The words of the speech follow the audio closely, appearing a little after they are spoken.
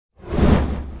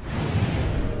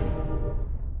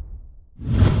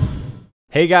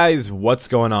Hey guys, what's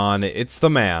going on? It's the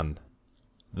man,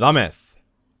 the myth,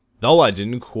 the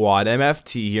legend,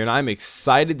 Quadmft here, and I'm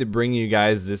excited to bring you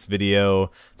guys this video.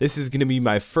 This is going to be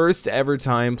my first ever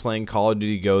time playing Call of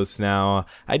Duty Ghosts now.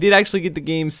 I did actually get the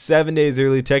game 7 days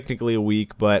early, technically a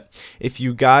week, but if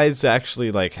you guys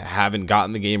actually haven't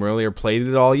gotten the game early or played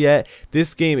it all yet,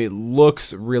 this game, it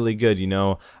looks really good, you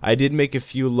know. I did make a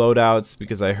few loadouts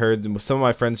because I heard some of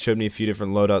my friends showed me a few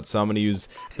different loadouts, so I'm going to use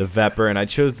the Vepr, and I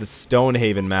chose the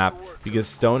Stonehaven map because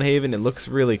Stonehaven, it looks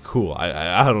really cool.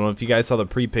 I don't know if you guys saw the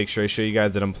pre-picture. I show you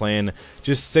guys that I'm playing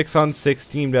just 6-on-6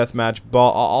 team deathmatch.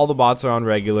 All the bots are on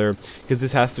regular because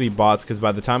this has to be bots, because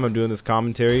by the time I'm doing this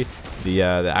commentary, the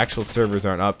actual servers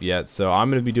aren't up yet. So I'm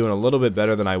going to be doing a little bit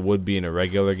better than I would be in a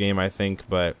regular game, I think.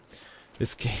 But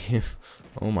this game,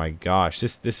 oh my gosh,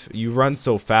 this you run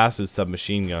so fast with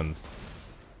submachine guns.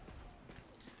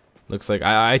 Looks like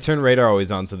I turned radar always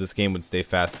on so this game would stay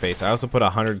fast paced. I also put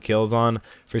 100 kills on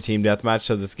for team deathmatch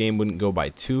so this game wouldn't go by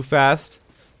too fast.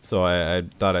 So I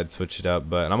thought I'd switch it up,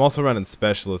 but I'm also running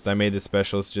specialist. I made the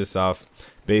specialist just off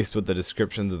based what the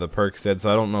descriptions of the perks said,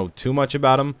 so I don't know too much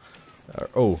about them. There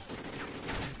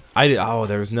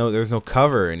was no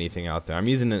cover or anything out there. I'm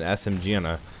using an SMG on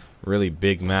a really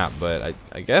big map, but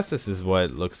I guess this is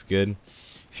what looks good.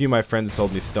 A few of my friends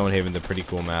told me Stonehaven's a pretty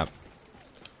cool map.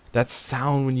 That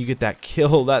sound when you get that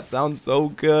kill, that sounds so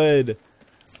good.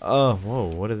 Oh, whoa,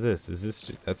 what is this?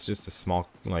 That's just a small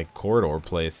corridor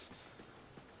place.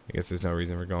 I guess there's no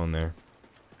reason we're going there.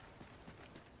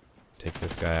 Take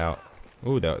this guy out.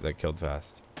 Ooh, that killed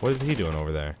fast. What is he doing over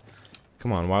there?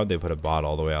 Come on, why would they put a bot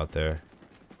all the way out there?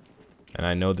 And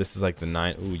I know this is like the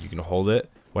 9. Ooh, you can hold it.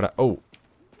 Oh.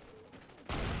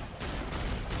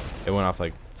 It went off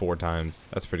like 4 times.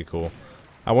 That's pretty cool.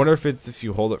 I wonder if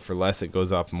you hold it for less, it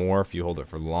goes off more. If you hold it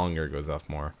for longer, it goes off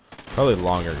more. Probably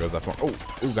longer, it goes off more.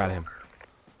 Oh, got him.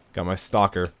 Got my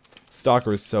Stalker. Stalker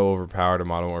was so overpowered in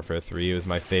Modern Warfare 3. It was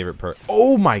my favorite perk.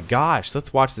 Oh my gosh.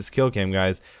 Let's watch this kill cam,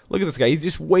 guys. Look at this guy. He's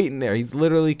just waiting there. He's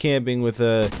literally camping with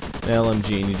an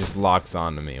LMG, and he just locks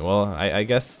onto me. Well, I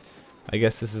guess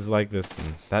this is like this.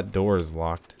 And that door is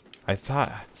locked. I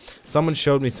thought someone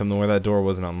showed me something where that door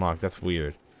wasn't unlocked. That's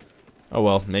weird. Oh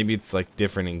well, maybe it's like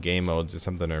different in game modes or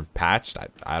something, or patched.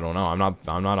 I don't know. I'm not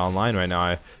online right now.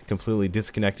 I completely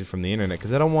disconnected from the internet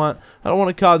because I don't want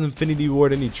to cause Infinity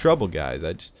Ward any trouble, guys.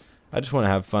 I just want to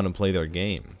have fun and play their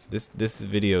game. This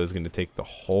video is going to take the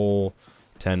whole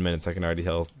 10 minutes. I can already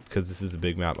tell because this is a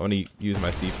big map. I'm going to use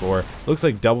my C4. Looks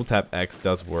like double tap X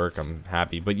does work. I'm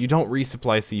happy, but you don't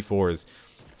resupply C4s,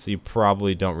 so you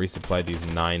probably don't resupply these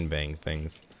 9-bang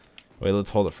things. Wait, let's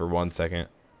hold it for 1 second,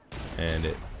 and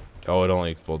it only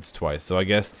explodes twice. So I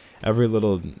guess every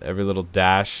little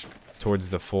dash towards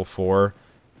the full 4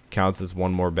 counts as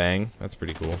 1 more bang. That's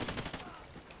pretty cool.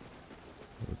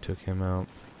 We took him out.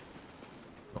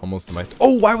 Almost to my...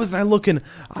 Oh, why wasn't I looking?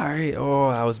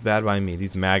 Oh, that was bad by me.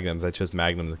 These magnums. I chose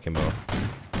magnums akimbo.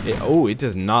 It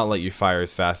does not let you fire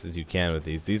as fast as you can with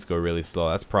these. These go really slow.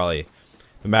 That's probably...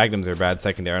 The magnums are bad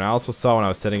secondary. And I also saw when I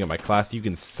was setting up my class, you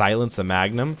can silence a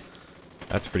magnum.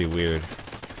 That's pretty weird.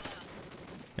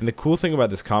 And the cool thing about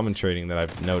this commentating that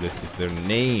I've noticed is their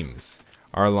names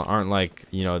aren't like,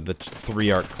 you know, the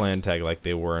 3-arc clan tag like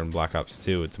they were in Black Ops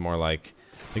 2. It's more like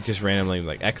just randomly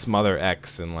like X Mother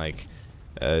X and like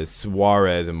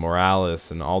Suarez and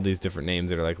Morales and all these different names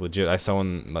that are like legit. I saw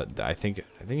one. I think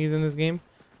he's in this game.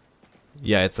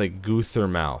 Yeah, it's like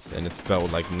Guthermouth, and it's spelled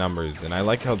with like numbers. And I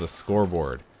like how the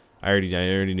scoreboard. I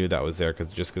already knew that was there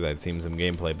because I'd seen some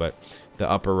gameplay. But the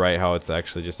upper right, how it's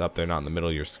actually just up there, not in the middle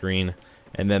of your screen.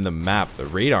 And then the map, the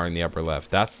radar in the upper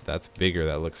left. That's bigger.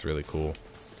 That looks really cool.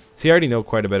 So you already know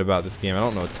quite a bit about this game. I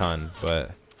don't know a ton,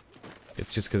 but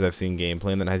it's just because I've seen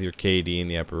gameplay. And then it has your KD in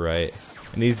the upper right.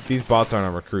 And these bots aren't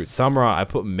on recruit. Some are on, I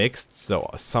put mixed, so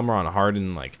some are on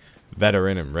hardened, like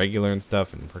veteran and regular and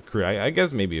stuff, and recruit. I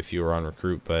guess maybe a few are on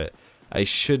recruit, but I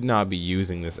should not be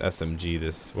using this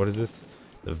SMG. What is this?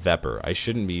 The Vepr. I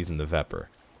shouldn't be using the Vepr.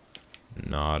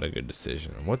 Not a good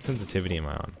decision. What sensitivity am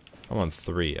I on? I'm on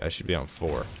 3. I should be on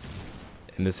 4.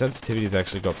 And the sensitivities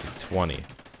actually go up to 20.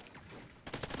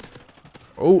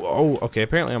 Oh, okay.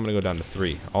 Apparently I'm gonna go down to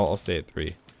 3. I'll stay at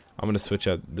 3. I'm gonna switch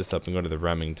this up and go to the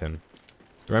Remington.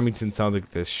 The Remington sounds like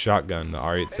this shotgun, the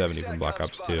R870 from Black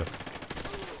Ops 2.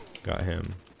 Got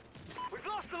him.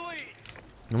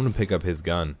 I'm gonna pick up his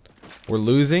gun. We're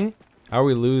losing? How are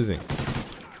we losing?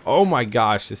 Oh my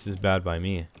gosh, this is bad by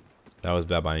me. That was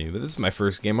bad by me, but this is my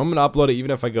first game. I'm gonna upload it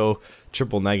even if I go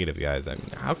triple negative, guys. I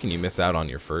mean, how can you miss out on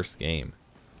your first game?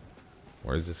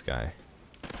 Where's this guy?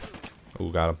 Oh,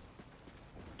 got him.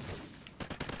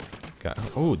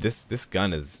 Oh, this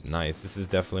gun is nice. This is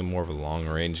definitely more of a long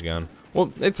range gun.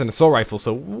 Well, it's an assault rifle,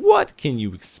 so what can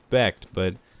you expect?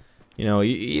 But, you know,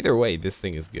 either way, this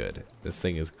thing is good. This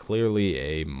thing is clearly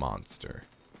a monster.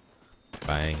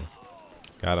 Bang.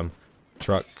 Got him.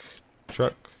 Truck.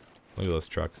 Truck. Look at those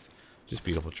trucks. Just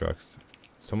beautiful trucks.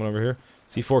 Someone over here?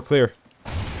 C4 clear.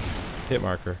 Hit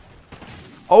marker.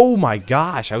 Oh my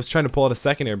gosh, I was trying to pull out a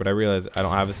secondary, but I realized I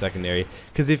don't have a secondary.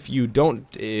 Because if you don't,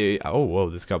 oh whoa,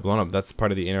 this got blown up. That's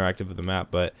part of the interactive of the map.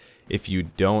 But if you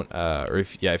don't,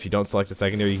 if you don't select a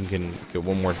secondary, you can get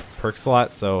one more perk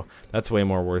slot. So that's way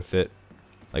more worth it.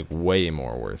 Like way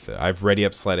more worth it. I've ready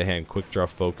up, sleight of hand, quick draw,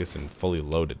 focus, and fully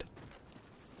loaded.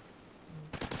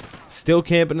 Still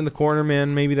camping in the corner,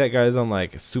 man. Maybe that guy's on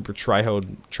like a super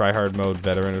try-hard mode,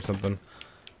 veteran or something.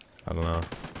 I don't know.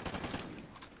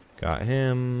 Got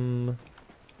him.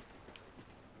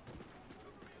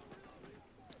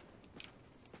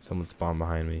 Someone spawned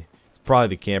behind me. It's probably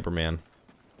the camper man.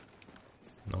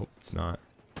 Nope, it's not.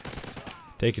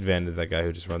 Take advantage of that guy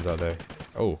who just runs out there.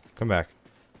 Oh, come back.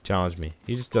 Challenge me.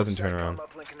 He just doesn't turn around.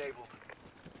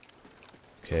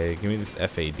 Okay, give me this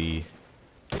FAD.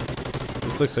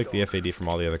 This looks like the FAD from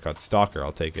all the other COD. Stalker,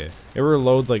 I'll take it. It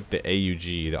reloads like the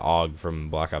AUG, the AUG from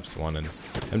Black Ops 1 and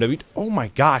MW. Oh my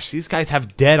gosh, these guys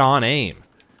have dead-on aim.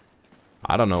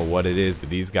 I don't know what it is, but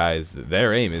these guys,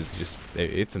 their aim is just,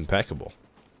 it's impeccable.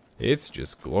 It's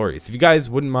just glorious. If you guys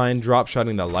wouldn't mind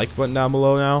drop-shotting that like button down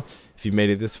below now, if you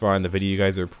made it this far in the video, you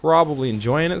guys are probably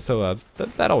enjoying it, so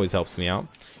that always helps me out.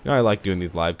 You know, I like doing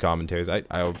these live commentaries.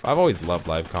 I've always loved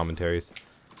live commentaries.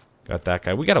 Got that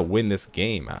guy. We gotta win this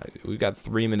game. We got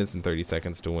 3 minutes and 30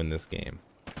 seconds to win this game.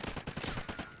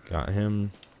 Got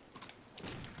him.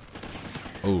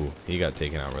 Ooh, he got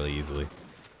taken out really easily.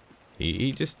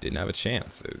 He just didn't have a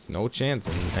chance. There's no chance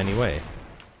in any way.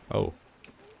 Oh.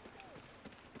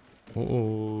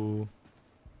 Ooh.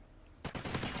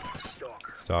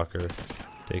 Stalker.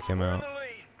 Take him out.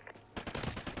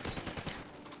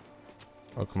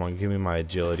 Oh, come on. Give me my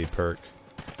agility perk.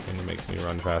 And it makes me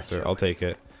run faster. I'll take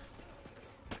it.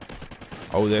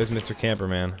 Oh, there's Mr.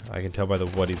 Camperman. I can tell by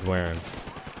what he's wearing.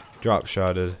 Drop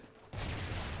shotted.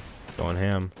 Going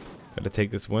ham. Gotta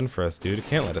take this win for us, dude. It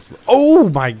can't let us. Oh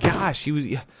my gosh, he was.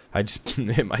 I just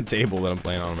hit my table that I'm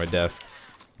playing on my desk.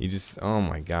 He just. Oh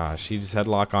my gosh, he just had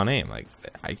lock on aim. Like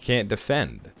I can't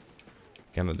defend.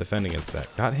 Cannot defend against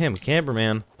that. Got him,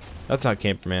 Camperman. That's not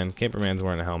Camperman. Camperman's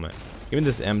wearing a helmet. Give me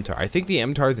this MTAR. I think the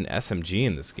MTAR is an SMG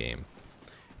in this game.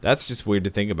 That's just weird to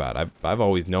think about. I've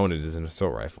always known it as an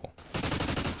assault rifle.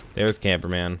 There's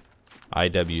Camperman.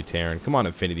 IW Terran. Come on,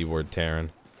 Infinity Ward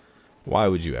Terran. Why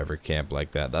would you ever camp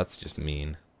like that? That's just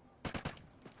mean.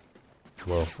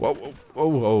 Whoa, whoa, whoa, whoa,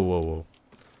 whoa, whoa, whoa.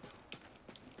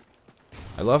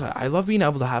 I love being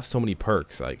able to have so many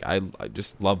perks. Like I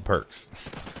just love perks.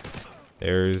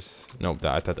 There's nope.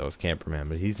 I thought that was Camperman,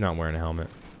 but he's not wearing a helmet.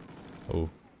 Oh,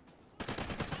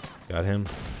 got him,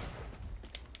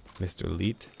 Mr.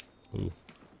 Elite. Ooh.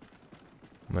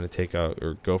 I'm gonna take out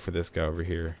or go for this guy over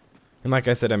here. And like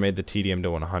I said, I made the TDM to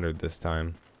 100 this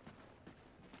time.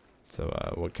 So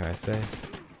what can I say?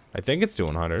 I think it's to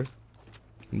 100.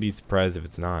 I'd be surprised if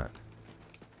it's not.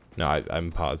 No,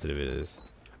 I'm positive it is.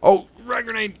 Oh, frag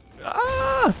grenade!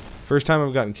 Ah! First time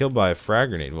I've gotten killed by a frag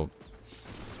grenade. Well,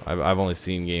 I've only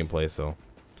seen gameplay, so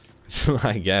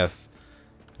I guess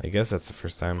that's the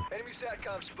first time. Enemy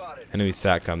SATCOM spotted. Enemy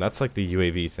SATCOM. That's like the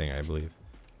UAV thing, I believe.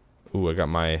 Ooh, I got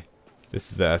my. This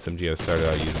is the SMG I started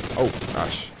out using. Oh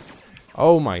gosh.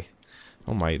 Oh my.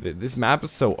 Oh my. This map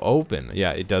is so open.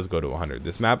 Yeah, it does go to 100.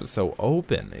 This map is so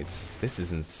open. This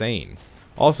is insane.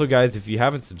 Also, guys, if you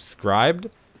haven't subscribed,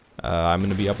 I'm going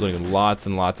to be uploading lots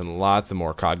and lots and lots of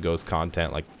more COD Ghosts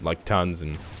content, like tons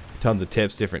and tons of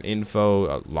tips, different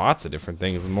info, lots of different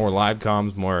things, more live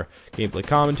comms, more gameplay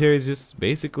commentaries. Just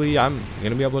basically, I'm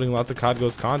going to be uploading lots of COD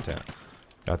Ghosts content.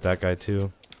 Got that guy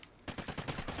too.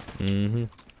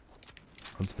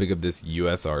 Let's pick up this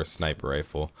USR sniper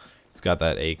rifle. It's got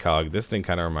that ACOG. This thing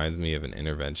kind of reminds me of an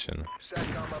intervention.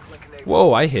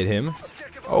 Whoa, I hit him.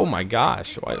 Oh my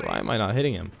gosh, why am I not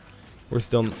hitting him? We're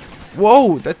still.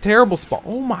 Whoa, that terrible spawn.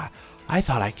 Oh my, I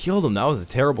thought I killed him. That was a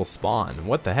terrible spawn.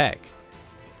 What the heck?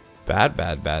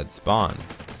 Bad spawn.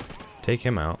 Take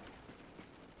him out.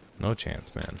 No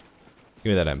chance, man.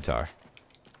 Give me that MTAR.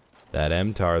 That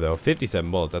MTAR though.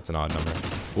 57 bullets, that's an odd number.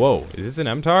 Whoa, is this an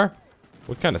MTAR?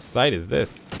 What kind of sight is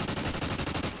this?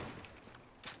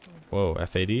 Whoa,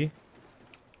 FAD?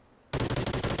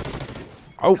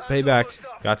 Oh, payback.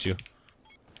 Got you.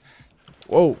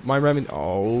 Whoa, my remedy.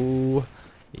 Oh,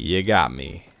 you got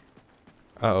me.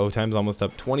 Uh-oh, time's almost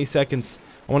up. 20 seconds.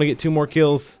 I want to get 2 more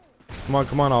kills.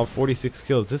 Come on, I'll have 46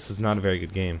 kills. This was not a very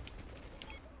good game.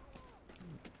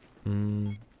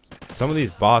 Some of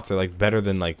these bots are like better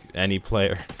than like any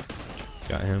player.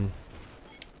 Got him.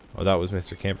 Oh, that was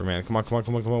Mr. Camperman. Come on, come on,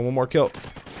 come on, come on. One more kill.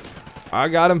 I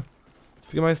got him.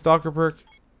 Let's get my stalker perk.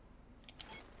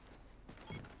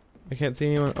 I can't see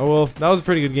anyone. Oh well, that was a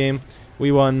pretty good game.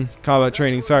 We won combat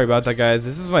training. Sorry about that, guys.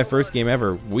 This is my first game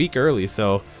ever, week early,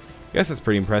 so I guess that's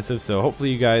pretty impressive. So hopefully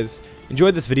you guys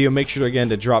enjoyed this video. Make sure again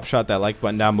to drop shot that like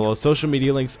button down below. Social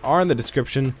media links are in the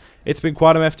description. It's been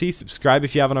Quadmft. Subscribe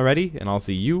if you haven't already, and I'll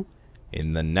see you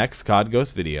in the next COD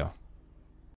Ghost video.